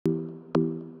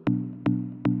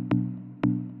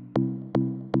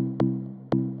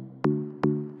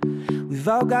We've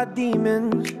all got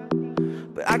demons,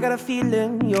 but I got a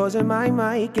feeling yours and mine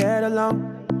might get along.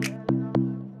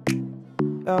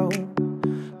 Oh,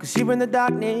 cause here in the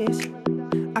darkness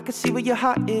I can see where your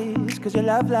heart is, cause your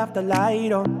love left the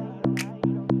light on.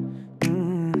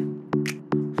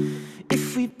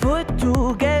 If we put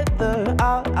together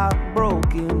all our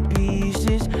broken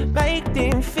pieces, make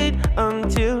them fit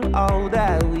until all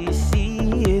that we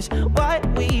see is what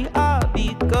we are,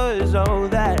 because all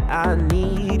that I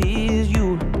need is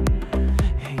you.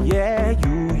 Yeah,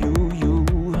 you.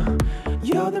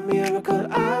 You're the miracle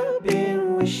I've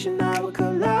been wishing I would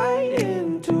collide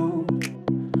into.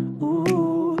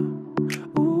 Ooh.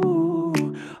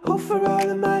 Oh, for all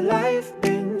of my life,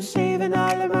 been saving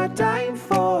all of my time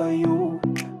for you.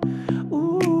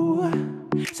 Ooh,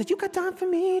 so you got time for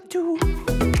me too.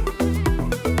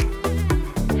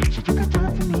 So you got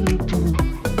time for me too.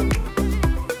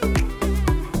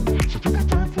 So you got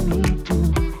time for me too.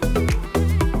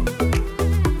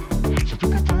 So you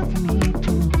got time for me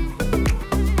too.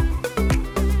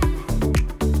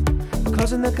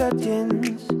 Closing the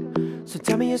curtains, so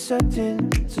tell me you're certain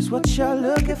this is what you're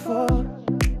looking for.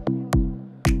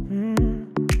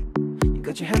 You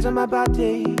got your hands on my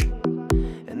body,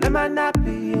 and there might not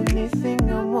be anything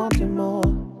I'm wanting more.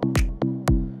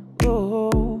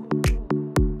 Oh,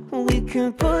 we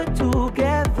can put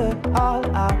together all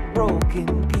our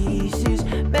broken pieces,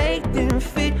 make them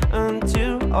fit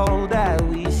until all that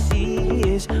we see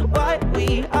is what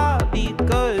we are,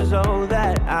 because all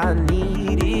that I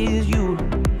need is you.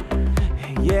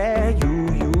 Yeah, you.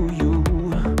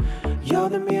 You're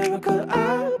the miracle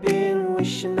I've been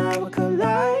wishing I would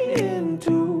collide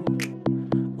into.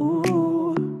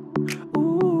 Ooh.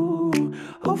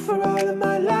 Oh, for all of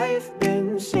my life,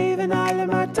 been saving all of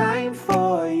my time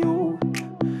for you.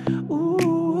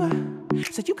 Ooh,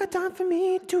 so you got time for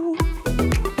me too.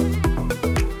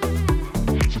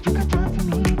 So you got time for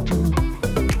me too.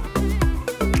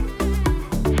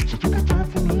 So you got time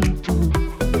for me too.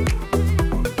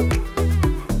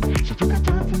 So you got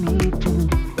time for me too.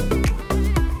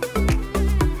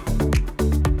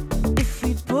 If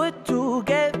we put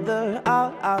together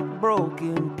all our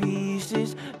broken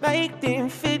pieces, make them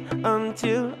fit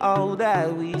until all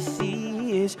that we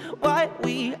see is what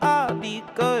we are,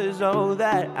 because all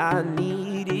that I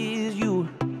need is you.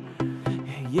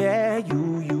 Yeah,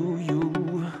 you.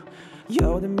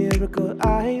 You're the miracle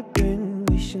I've been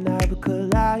wishing I would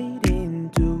collide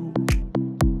into.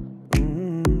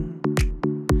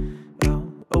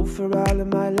 Oh, for all of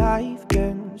my life,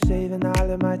 been saving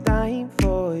all of my time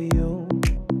for you.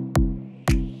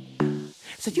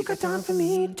 So you got time for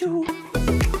me too.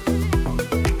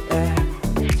 Yeah.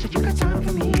 So you got time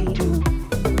for me too.